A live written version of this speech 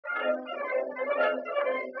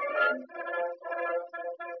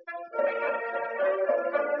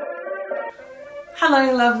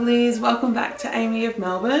Hello lovelies, welcome back to Amy of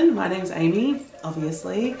Melbourne. My name's Amy,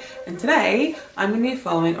 obviously, and today I'm going to be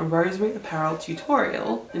following a Rosery Apparel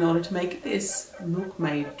tutorial in order to make this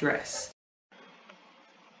Milkmaid dress.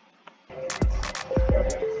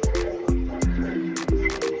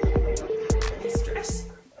 This dress,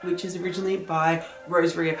 which is originally by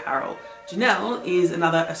Rosery Apparel. Janelle is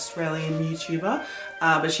another Australian YouTuber,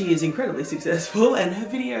 but she is incredibly successful and her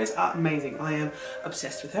videos are amazing. I am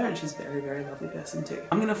obsessed with her and she's a very, very lovely person too.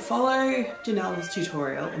 I'm going to follow Janelle's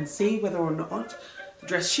tutorial and see whether or not the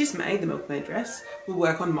dress she's made, the Milkmaid dress, will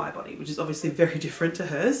work on my body, which is obviously very different to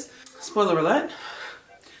hers. Spoiler alert,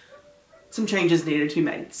 some changes needed to be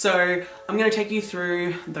made. So I'm going to take you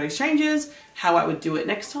through those changes, how I would do it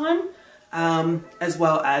next time, as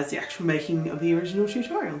well as the actual making of the original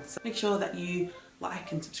tutorial. So make sure that you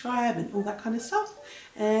like and subscribe and all that kind of stuff,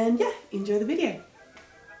 and yeah, enjoy the video.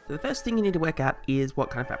 So the first thing you need to work out is what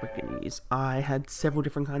kind of fabric you're going to use. I had several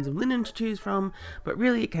different kinds of linen to choose from, but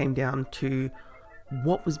really it came down to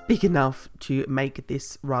what was big enough to make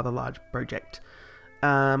this rather large project.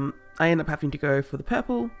 I ended up having to go for the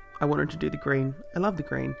purple. I wanted to do the green. I love the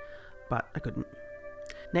green, but I couldn't.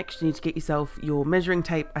 Next, you need to get yourself your measuring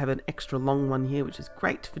tape. I have an extra long one here, which is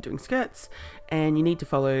great for doing skirts. And you need to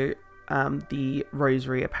follow the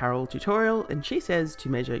Rosery Apparel tutorial. And she says to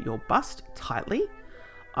measure your bust tightly.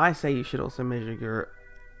 I say you should also measure your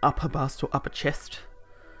upper bust or upper chest.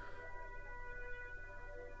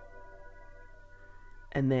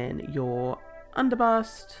 And then your under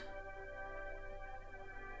bust.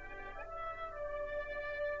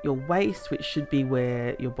 Your waist, which should be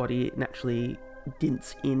where your body naturally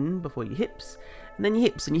dints in before your hips, and then your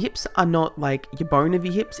hips. And your hips are not like your bone of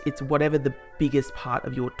your hips, it's whatever the biggest part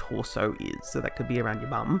of your torso is. So that could be around your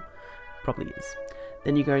bum, probably is.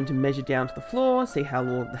 Then you're going to measure down to the floor, see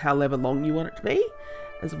however long you want it to be,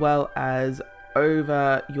 as well as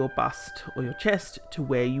over your bust or your chest to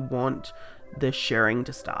where you want the shirring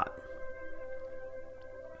to start.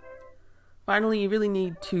 Finally, you really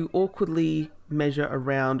need to awkwardly measure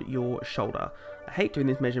around your shoulder. I hate doing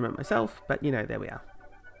this measurement myself, but you know, there we are.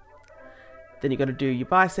 Then you got to do your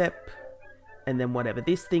bicep, and then whatever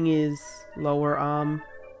this thing is, lower arm.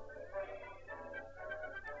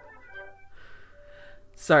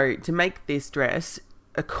 So to make this dress,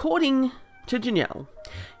 according to Janelle,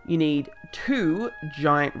 you need 2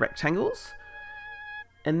 giant rectangles,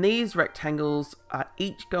 and these rectangles are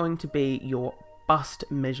each going to be your bust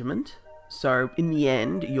measurement. So in the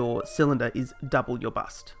end, your cylinder is double your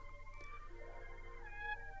bust.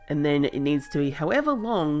 And then it needs to be however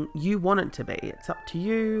long you want it to be. It's up to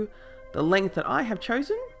you. The length that I have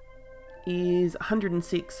chosen is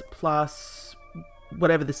 106 plus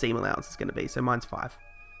whatever the seam allowance is going to be. So mine's 5.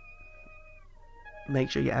 Make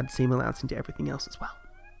sure you add seam allowance into everything else as well.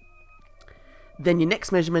 Then your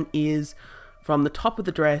next measurement is from the top of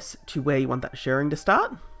the dress to where you want that shirring to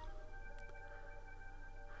start.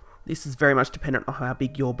 This is very much dependent on how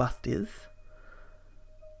big your bust is.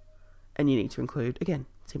 And you need to include, again,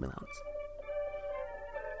 seam allowance.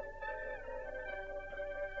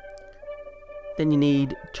 Then you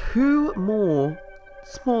need 2 more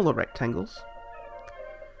smaller rectangles.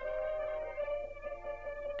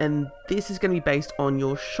 And this is going to be based on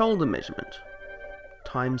your shoulder measurement,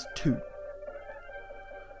 times 2.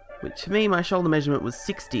 Which for me, my shoulder measurement was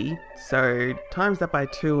 60, so times that by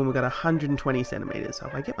 2 and we've got 120 centimeters. So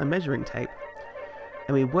if I get my measuring tape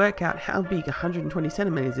and we work out how big 120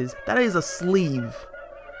 centimeters is, that is a sleeve.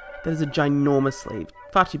 That is a ginormous sleeve.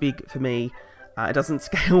 Far too big for me. It doesn't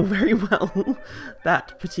scale very well,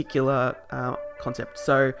 that particular concept.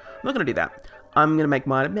 So I'm not going to do that. I'm going to make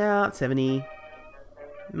mine about 70,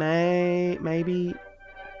 maybe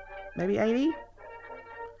 80?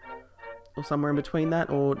 Or somewhere in between that,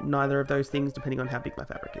 or neither of those things, depending on how big my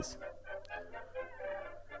fabric is.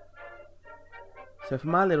 So for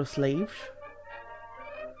my little sleeve,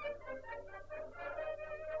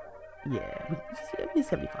 yeah,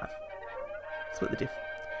 75. Split the diff.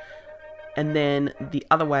 And then the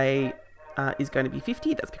other way is going to be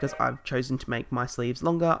 50. That's because I've chosen to make my sleeves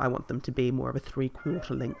longer. I want them to be more of a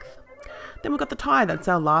 3/4 length. Then we've got the tie. That's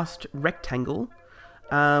our last rectangle.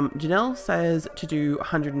 Janelle says to do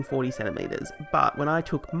 140 centimeters, but when I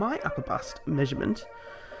took my upper bust measurement,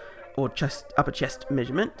 or upper chest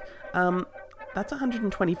measurement, that's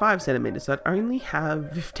 125 centimeters, so I'd only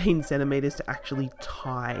have 15 centimeters to actually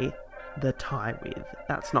tie the tie with.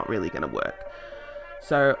 That's not really going to work.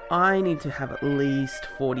 So I need to have at least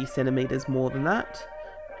 40 centimeters more than that,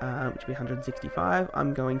 which would be 165.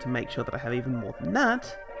 I'm going to make sure that I have even more than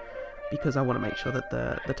that, because I want to make sure that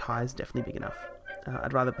the tie is definitely big enough.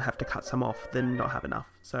 I'd rather have to cut some off than not have enough.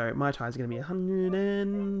 So my tie is going to be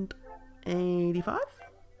 185?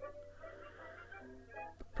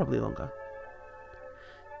 Probably longer.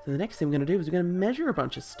 So the next thing we're going to do is we're going to measure a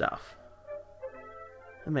bunch of stuff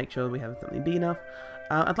and make sure we have something big enough.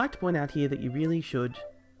 I'd like to point out here that you really should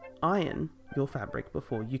iron your fabric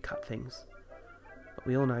before you cut things. But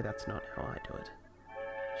we all know that's not how I do it.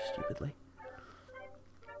 Stupidly.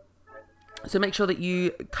 So make sure that you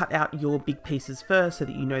cut out your big pieces first so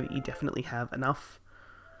that you know that you definitely have enough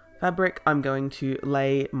fabric. I'm going to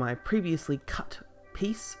lay my previously cut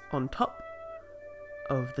piece on top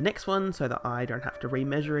of the next one so that I don't have to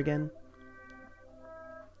remeasure again.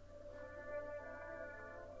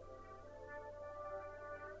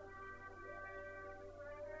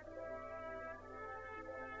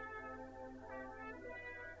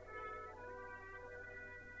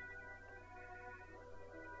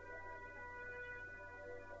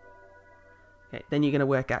 Okay, then you're going to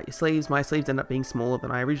work out your sleeves. My sleeves end up being smaller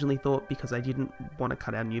than I originally thought because I didn't want to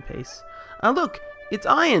cut out a new piece. Oh look, it's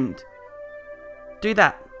ironed! Do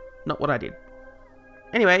that. Not what I did.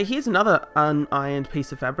 Anyway, here's another unironed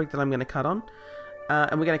piece of fabric that I'm going to cut on.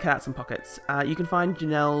 And we're going to cut out some pockets. You can find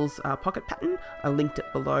Janelle's pocket pattern. I linked it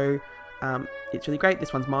below. It's really great.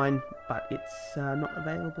 This one's mine, but it's not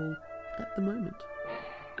available at the moment.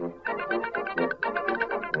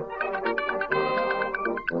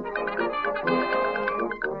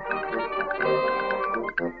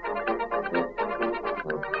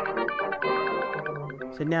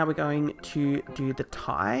 So now we're going to do the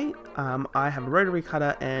tie. I have a rotary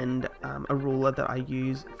cutter and a ruler that I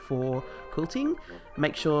use for quilting.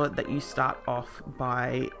 Make sure that you start off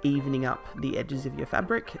by evening up the edges of your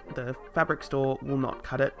fabric. The fabric store will not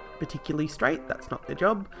cut it particularly straight, that's not their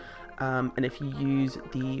job. And if you use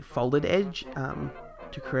the folded edge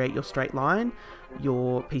to create your straight line,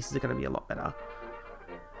 your pieces are going to be a lot better.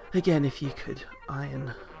 Again, if you could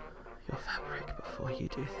iron your fabric before you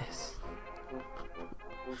do this.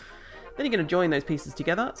 Then you're going to join those pieces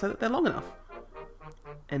together so that they're long enough.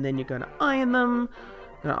 And then you're going to iron them.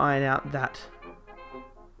 You're going to iron out that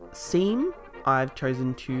seam. I've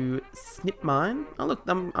chosen to snip mine. Oh look,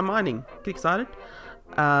 I'm ironing. Get excited.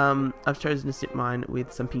 I've chosen to snip mine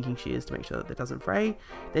with some pinking shears to make sure that it doesn't fray.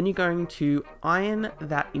 Then you're going to iron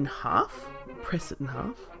that in half. Press it in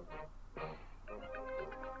half.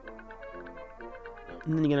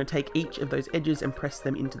 And then you're going to take each of those edges and press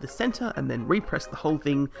them into the center and then repress the whole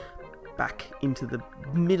thing back into the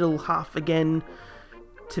middle half again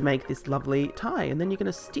to make this lovely tie. And then you're going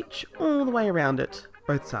to stitch all the way around it,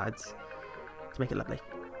 both sides, to make it lovely.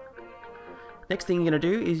 Next thing you're going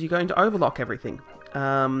to do is you're going to overlock everything,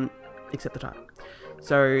 except the tie.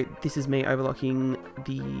 So this is me overlocking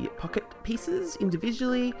the pocket pieces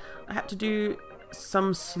individually. I had to do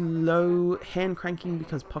some slow hand cranking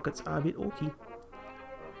because pockets are a bit awky.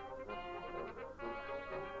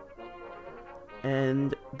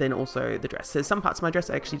 And then also the dress. There's some parts of my dress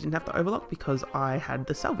I actually didn't have to overlock because I had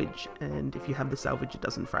the selvage, and if you have the selvage it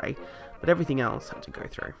doesn't fray, but everything else had to go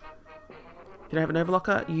through. If you don't have an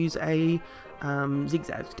overlocker, use a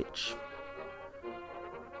zigzag stitch.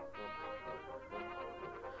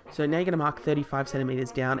 So now you're going to mark 35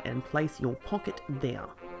 centimeters down and place your pocket there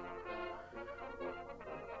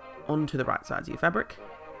onto the right sides of your fabric.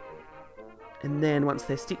 And then once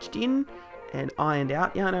they're stitched in and ironed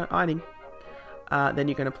out, yeah I know, ironing, then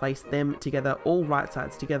you're going to place them together, all right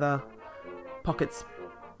sides together, pockets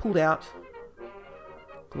pulled out,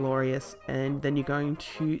 glorious, and then you're going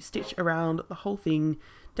to stitch around the whole thing,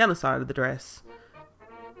 down the side of the dress,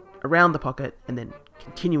 around the pocket, and then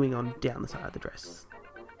continuing on down the side of the dress.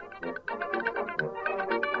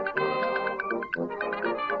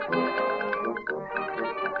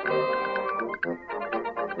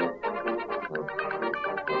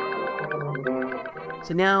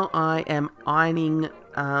 So now I am ironing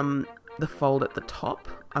the fold at the top.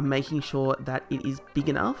 I'm making sure that it is big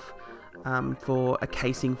enough for a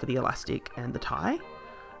casing for the elastic and the tie.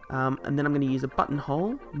 And then I'm going to use a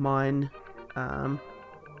buttonhole. Mine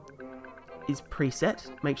is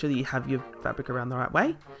preset. Make sure that you have your fabric around the right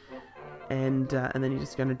way. And then you're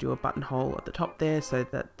just going to do a buttonhole at the top there so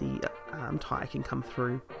that the tie can come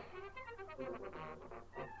through.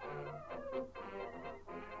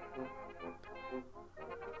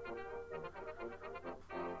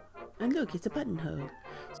 And look, it's a buttonhole.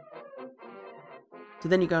 So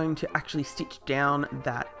then you're going to actually stitch down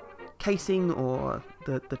that casing, or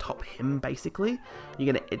the top hem basically.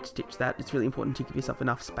 You're going to edge stitch that. It's really important to give yourself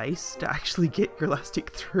enough space to actually get your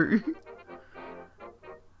elastic through.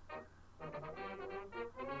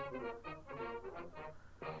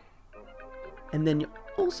 And then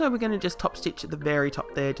also we're going to just top stitch at the very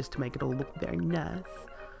top there just to make it all look very nice.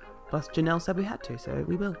 Plus Janelle said we had to, so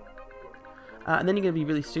we will. And then you're going to be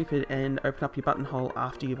really stupid and open up your buttonhole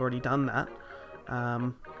after you've already done that.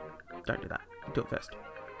 Don't do that. Do it first.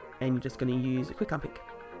 And you're just going to use a quick unpick.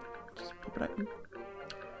 Just pop it open.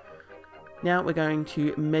 Now we're going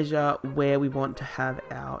to measure where we want to have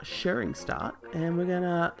our shirring start, and we're going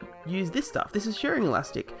to use this stuff. This is shirring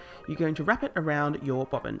elastic. You're going to wrap it around your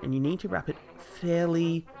bobbin, and you need to wrap it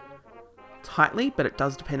fairly tightly, but it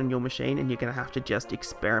does depend on your machine, and you're going to have to just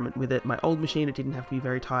experiment with it. My old machine, it didn't have to be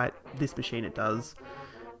very tight. This machine, it does.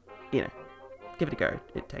 You know, give it a go.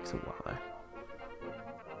 It takes a while though.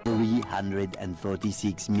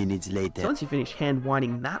 346 minutes later. So once you finish hand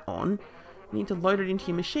winding that on, you need to load it into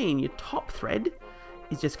your machine. Your top thread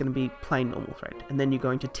is just going to be plain normal thread, and then you're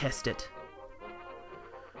going to test it.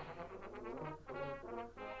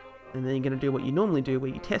 And then you're going to do what you normally do, where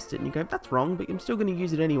you test it and you go, that's wrong, but I'm still going to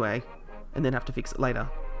use it anyway, and then have to fix it later.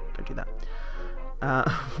 Don't do that.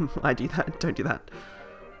 I do that. Don't do that.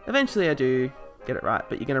 Eventually I do get it right,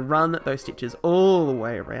 but you're going to run those stitches all the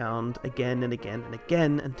way around again and again and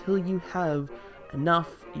again until you have enough.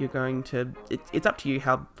 You're going to, it's up to you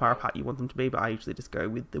how far apart you want them to be, but I usually just go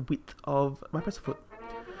with the width of my presser foot.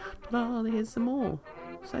 Ta-da, here's some more.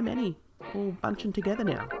 So many, all bunching together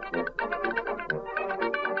now.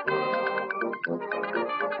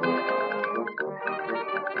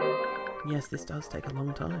 Yes, this does take a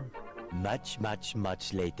long time. Much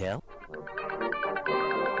later.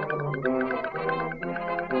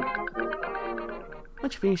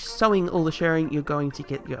 Once you finish sewing all the shirring, you're going to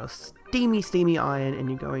get your steamy iron, and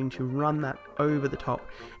you're going to run that over the top,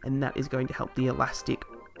 and that is going to help the elastic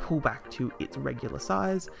pull back to its regular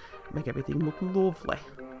size, make everything look lovely.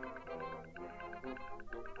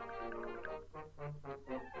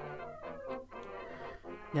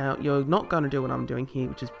 Now, you're not going to do what I'm doing here,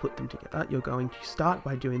 which is put them together. You're going to start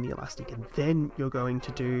by doing the elastic, and then you're going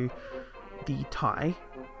to do the tie.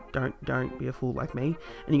 Don't be a fool like me.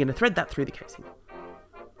 And you're going to thread that through the casing.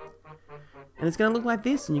 And it's going to look like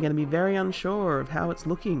this, and you're going to be very unsure of how it's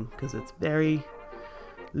looking, because it's very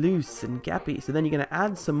loose and gappy. So then you're going to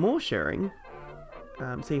add some more shirring.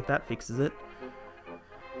 See if that fixes it.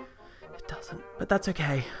 It doesn't, but that's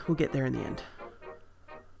okay. We'll get there in the end.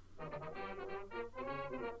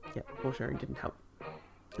 Yeah, more shirring didn't help.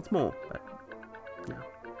 It's more, but no.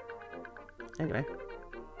 Anyway.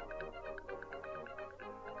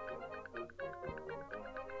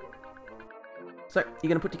 So, you're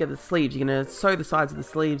going to put together the sleeves. You're going to sew the sides of the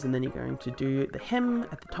sleeves, and then you're going to do the hem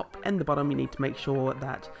at the top and the bottom. You need to make sure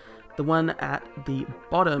that the one at the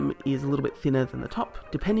bottom is a little bit thinner than the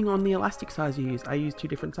top, depending on the elastic size you use. I used 2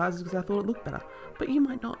 different sizes because I thought it looked better, but you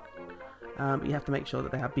might not. You have to make sure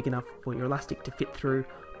that they are big enough for your elastic to fit through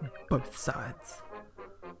both sides.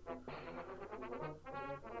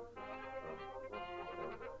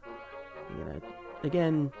 You're going to,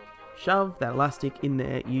 again, shove that elastic in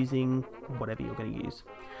there using whatever you're going to use.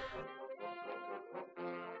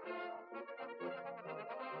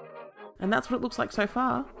 And that's what it looks like so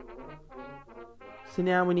far. So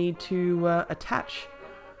now we need to attach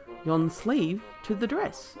yon sleeve to the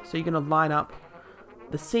dress. So you're going to line up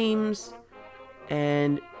the seams,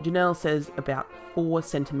 and Janelle says about 4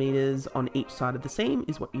 centimeters on each side of the seam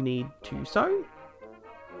is what you need to sew.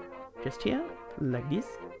 Just here, like this.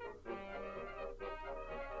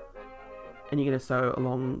 And you're going to sew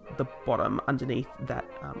along the bottom underneath that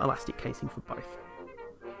elastic casing for both.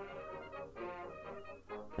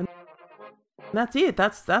 And that's it.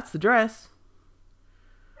 That's the dress.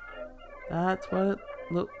 That's what it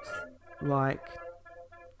looks like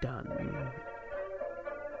done.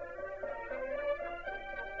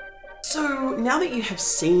 So now that you have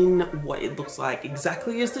seen what it looks like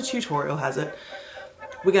exactly as the tutorial has it,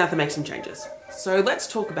 we're gonna have to make some changes. So let's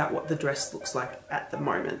talk about what the dress looks like at the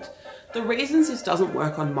moment. The reasons this doesn't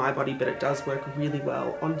work on my body, but it does work really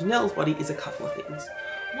well on Janelle's body, is a couple of things.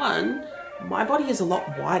 One, my body is a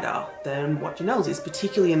lot wider than what Janelle's is,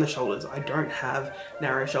 particularly in the shoulders. I don't have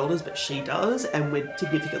narrow shoulders, but she does, and we're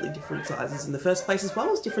significantly different sizes in the first place, as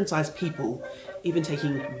well as different sized people, even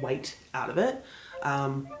taking weight out of it.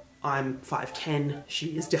 I'm 5'10",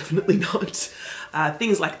 she is definitely not.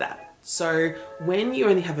 Things like that. So when you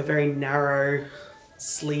only have a very narrow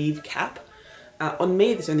sleeve cap, on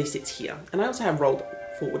me this only sits here, and I also have rolled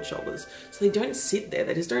forward shoulders, so they don't sit there,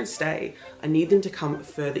 they just don't stay. I need them to come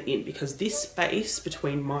further in, because this space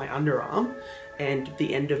between my underarm and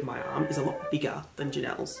the end of my arm is a lot bigger than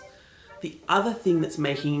Janelle's. The other thing that's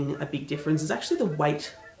making a big difference is actually the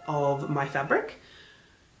weight of my fabric.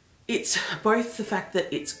 It's both the fact that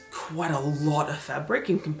it's quite a lot of fabric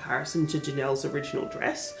in comparison to Janelle's original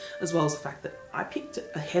dress, as well as the fact that I picked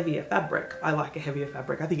a heavier fabric. I like a heavier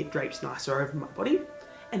fabric. I think it drapes nicer over my body,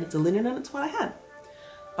 and it's a linen and it's what I had.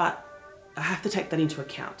 But I have to take that into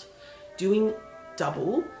account. Doing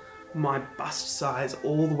double my bust size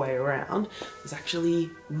all the way around was actually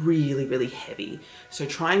really, really heavy. So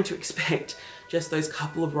trying to expect just those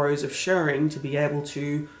couple of rows of shirring to be able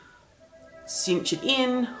to cinch it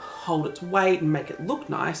in, hold its weight and make it look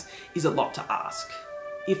nice is a lot to ask.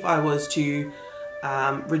 If I was to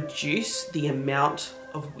reduce the amount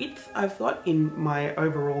of width I've got in my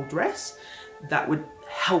overall dress, that would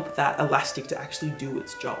help that elastic to actually do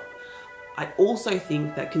its job. I also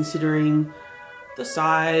think that considering the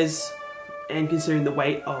size and considering the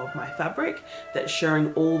weight of my fabric, that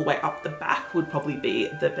shirring all the way up the back would probably be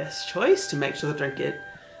the best choice to make sure that I don't get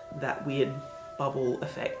that weird bubble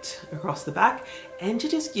effect across the back, and to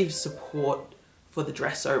just give support for the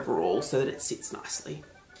dress overall so that it sits nicely.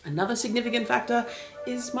 Another significant factor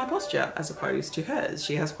is my posture as opposed to hers.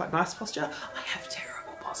 She has quite nice posture. I have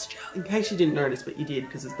terrible posture, in case you didn't notice, but you did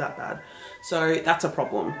because it's that bad. So that's a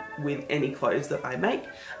problem with any clothes that I make,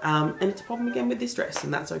 and it's a problem again with this dress,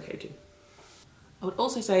 and that's okay too. I would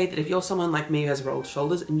also say that if you're someone like me who has rolled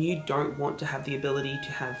shoulders and you don't want to have the ability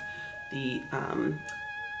to have the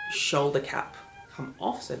shoulder cap come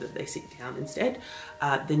off so that they sit down instead,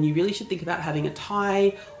 then you really should think about having a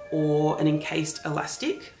tie or an encased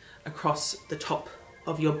elastic across the top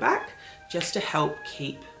of your back, just to help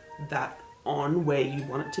keep that on where you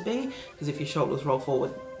want it to be, because if your shoulders roll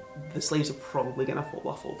forward, the sleeves are probably going to fall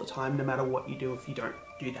off all the time, no matter what you do if you don't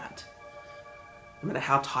do that. No matter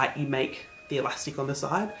how tight you make the elastic on the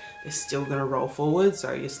side, they're still going to roll forward,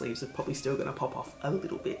 so your sleeves are probably still going to pop off a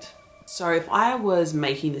little bit. So if I was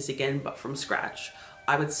making this again but from scratch,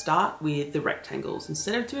 I would start with the rectangles.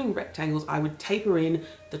 Instead of doing rectangles, I would taper in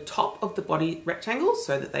the top of the body rectangles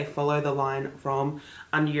so that they follow the line from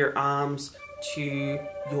under your arms to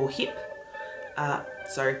your hip.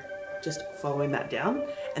 So just following that down.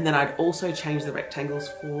 And then I'd also change the rectangles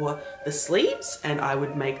for the sleeves, and I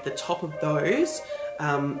would make the top of those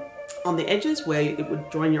on the edges where it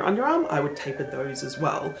would join your underarm. I would taper those as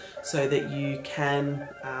well so that you can,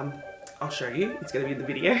 I'll show you, it's going to be in the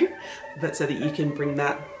video, but so that you can bring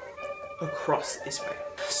that across this way.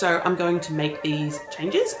 So I'm going to make these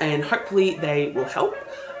changes and hopefully they will help.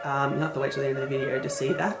 You'll have to wait till the end of the video to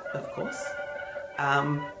see that, of course.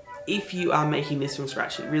 If you are making this from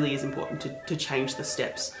scratch, it really is important to change the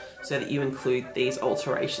steps so that you include these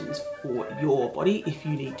alterations for your body if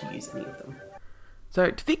you need to use any of them.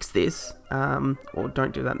 So to fix this, or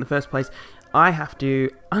don't do that in the first place, I have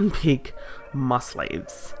to unpick my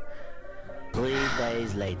sleeves. 3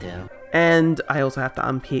 days later. And I also have to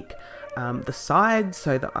unpick the sides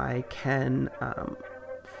so that I can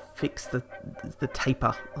fix the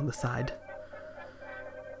taper on the side.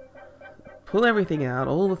 Pull everything out,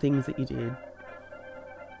 all the things that you did.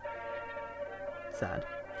 Sad.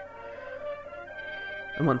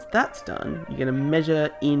 And once that's done, you're going to measure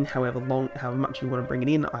in however much you want to bring it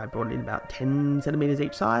in. I brought it in about 10 centimeters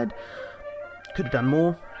each side. Could have done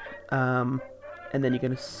more. And then you're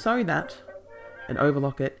going to sew that and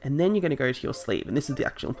overlock it, and then you're going to go to your sleeve, and this is the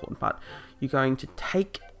actual important part. You're going to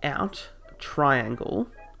take out a triangle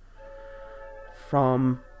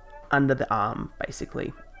from under the arm,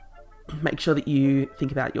 basically. Make sure that you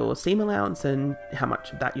think about your seam allowance and how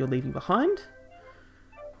much of that you're leaving behind.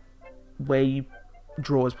 Where you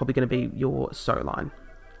draw is probably going to be your sew line.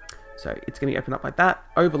 So it's going to open up like that,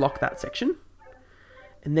 overlock that section,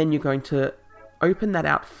 and then you're going to open that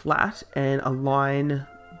out flat and align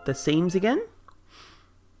the seams again.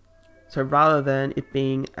 So rather than it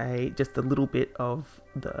being just a little bit of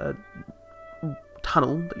the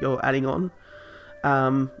tunnel that you're adding on,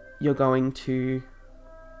 you're going to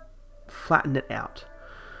flatten it out.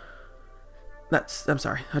 I'm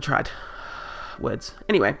sorry, I tried words.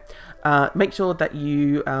 Anyway, make sure that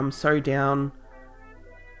you sew down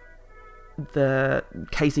the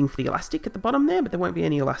casing for the elastic at the bottom there, but there won't be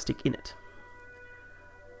any elastic in it.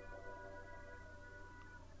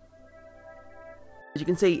 As you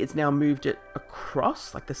can see, it's now moved it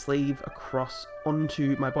across, like the sleeve across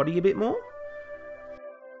onto my body a bit more.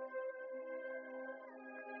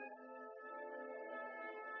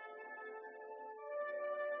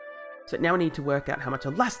 So now I need to work out how much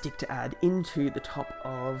elastic to add into the top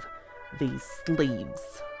of these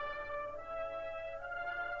sleeves.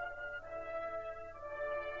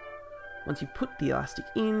 Once you put the elastic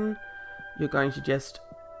in, you're going to just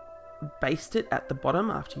baste it at the bottom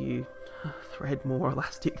after you thread more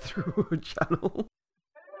elastic through a channel.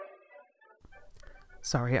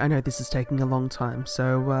 Sorry, I know this is taking a long time,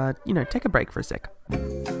 so, you know, take a break for a sec.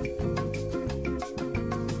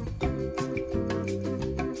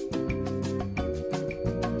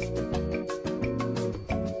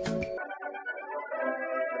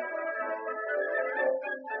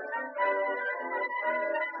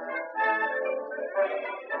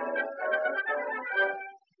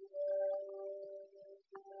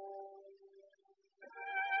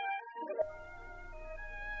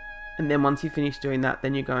 And then once you finish doing that,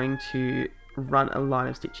 then you're going to run a line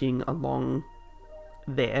of stitching along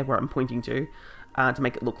there where I'm pointing to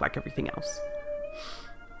make it look like everything else.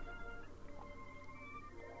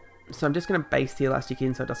 So I'm just going to base the elastic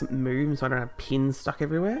in so it doesn't move, so I don't have pins stuck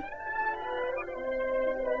everywhere.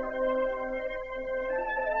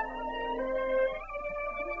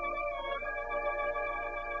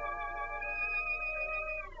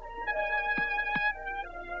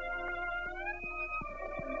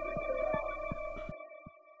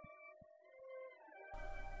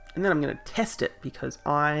 And then I'm going to test it because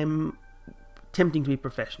I'm attempting to be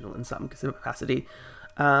professional in some capacity.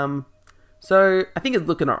 So I think it's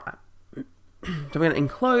looking alright. So I'm going to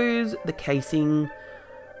enclose the casing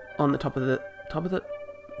on the top of the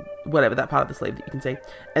whatever, that part of the sleeve that you can see.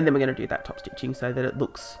 And then we're going to do that top stitching so that it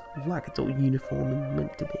looks like it's all uniform and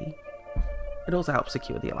meant to be. It also helps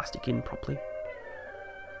secure the elastic in properly.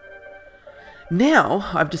 Now,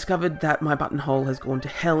 I've discovered that my buttonhole has gone to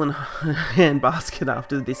hell in a handbasket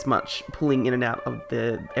after this much pulling in and out of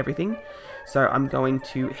everything. So I'm going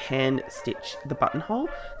to hand stitch the buttonhole.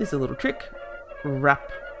 This is a little trick.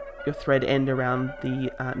 Wrap your thread end around the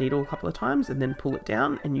needle a couple of times and then pull it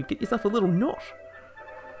down and you get yourself a little knot.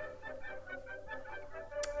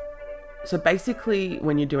 So basically,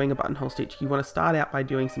 when you're doing a buttonhole stitch, you want to start out by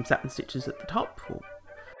doing some satin stitches at the top.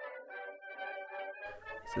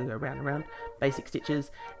 So go round and round, basic stitches.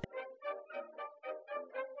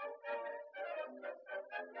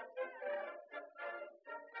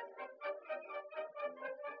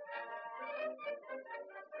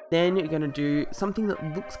 Then you're going to do something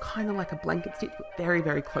that looks kind of like a blanket stitch, but very,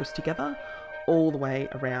 very close together, all the way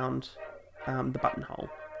around the buttonhole.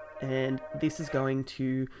 And this is going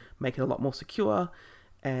to make it a lot more secure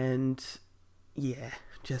and, yeah,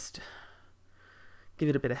 just give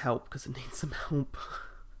it a bit of help because it needs some help.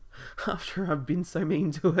 After I've been so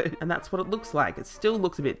mean to it. And that's what it looks like. It still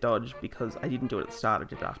looks a bit dodged because I didn't do it at the start, I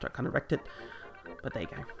did it after I kind of wrecked it. But there you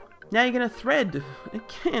go. Now you're going to thread.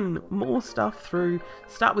 Again, more stuff through.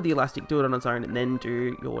 Start with the elastic, do it on its own, and then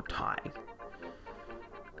do your tie.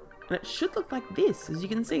 And it should look like this. As you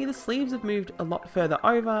can see, the sleeves have moved a lot further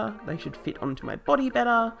over. They should fit onto my body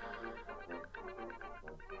better.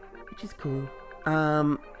 Which is cool.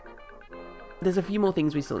 There's a few more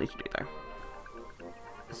things we still need to do though.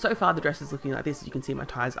 So far the dress is looking like this. As you can see, my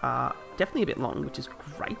ties are definitely a bit long, which is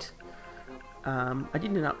great. I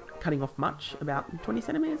didn't end up cutting off much, about 20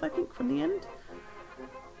 centimeters I think from the end.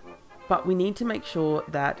 But we need to make sure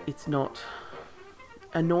that it's not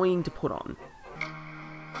annoying to put on.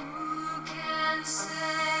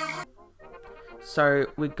 So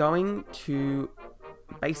we're going to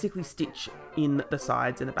basically stitch in the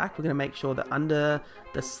sides and the back. We're going to make sure that under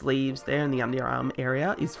the sleeves there and the underarm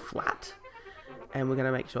area is flat. And we're going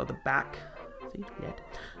to make sure the back, see, yeah,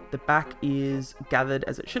 the back is gathered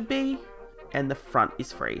as it should be, and the front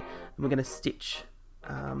is free. And we're going to stitch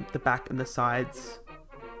the back and the sides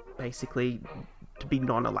basically to be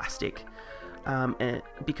non-elastic, and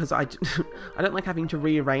because I don't like having to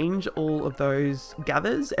rearrange all of those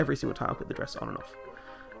gathers every single time I put the dress on and off.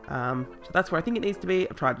 So that's where I think it needs to be.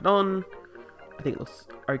 I've tried it on. I think it looks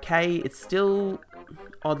okay. It's still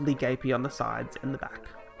oddly gapey on the sides and the back.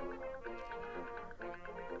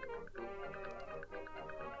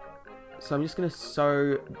 So I'm just going to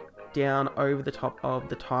sew down over the top of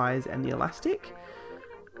the ties and the elastic,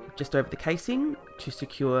 just over the casing, to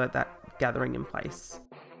secure that gathering in place.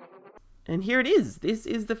 And here it is. This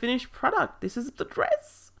is the finished product. This is the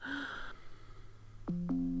dress.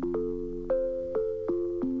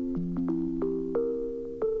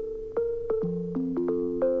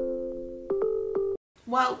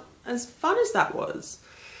 Well, as fun as that was,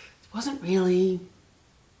 it wasn't really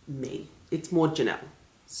me. It's more Janelle.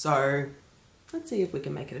 So let's see if we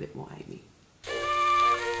can make it a bit more Amy.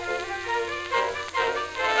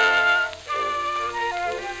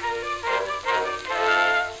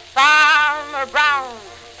 Farmer Brown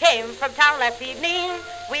came from town last evening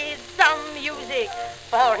with some music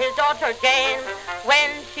for his daughter Jane.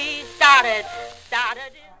 When she started.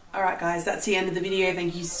 Alright guys, that's the end of the video.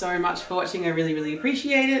 Thank you so much for watching. I really, really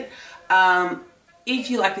appreciate it.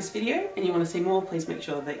 If you like this video and you want to see more, please make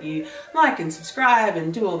sure that you like and subscribe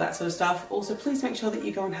and do all that sort of stuff. Also, please make sure that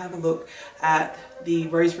you go and have a look at the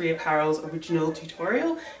Rosery Apparel's original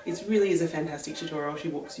tutorial. It really is a fantastic tutorial. She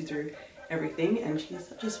walks you through everything and she's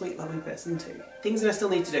such a sweet, lovely person too. Things that I still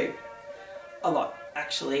need to do. A lot,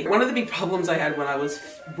 actually. One of the big problems I had when I was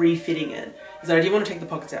refitting it is that I didn't want to take the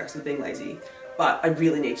pockets out because I was being lazy, but I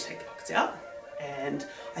really need to take the pockets out. And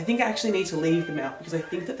I think I actually need to leave them out because I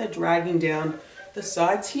think that they're dragging down the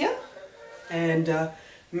sides here and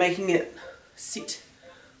making it sit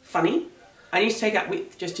funny. I need to take out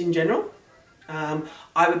width just in general.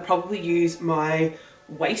 I would probably use my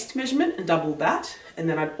waist measurement and double that, and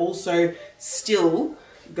then I'd also still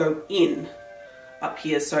go in up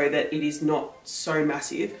here so that it is not so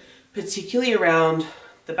massive, particularly around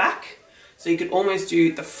the back. So you could almost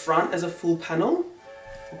do the front as a full panel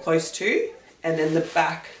or close to, and then the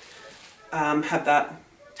back have that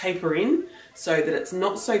taper in so that it's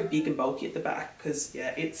not so big and bulky at the back, because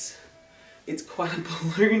yeah, it's quite a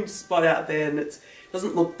balloon spot out there and it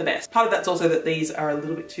doesn't look the best. Part of that's also that these are a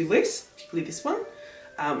little bit too loose, particularly this one,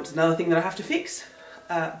 which is another thing that I have to fix.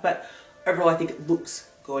 But overall I think it looks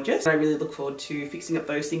gorgeous. I really look forward to fixing up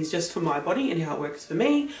those things just for my body and how it works for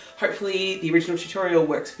me. Hopefully the original tutorial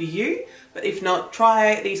works for you, but if not,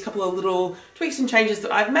 try these couple of little tweaks and changes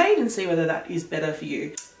that I've made and see whether that is better for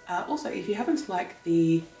you. Also, if you happen to like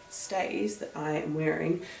the stays that I am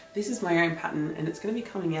wearing, this is my own pattern and it's going to be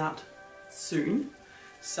coming out soon.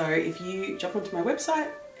 So if you jump onto my website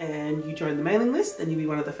and you join the mailing list, then you'll be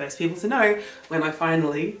one of the first people to know when I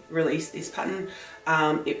finally release this pattern.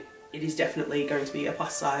 It is definitely going to be a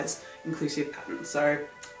plus size inclusive pattern. So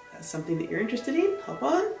that's something that you're interested in, hop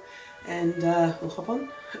on and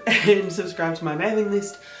and subscribe to my mailing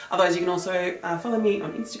list. Otherwise you can also follow me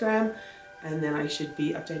on Instagram, and then I should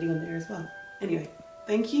be updating on there as well. Anyway,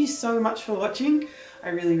 thank you so much for watching. I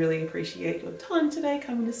really appreciate your time today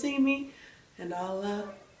coming to see me, and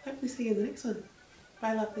I'll hopefully see you in the next one.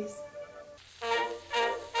 Bye, lovelies.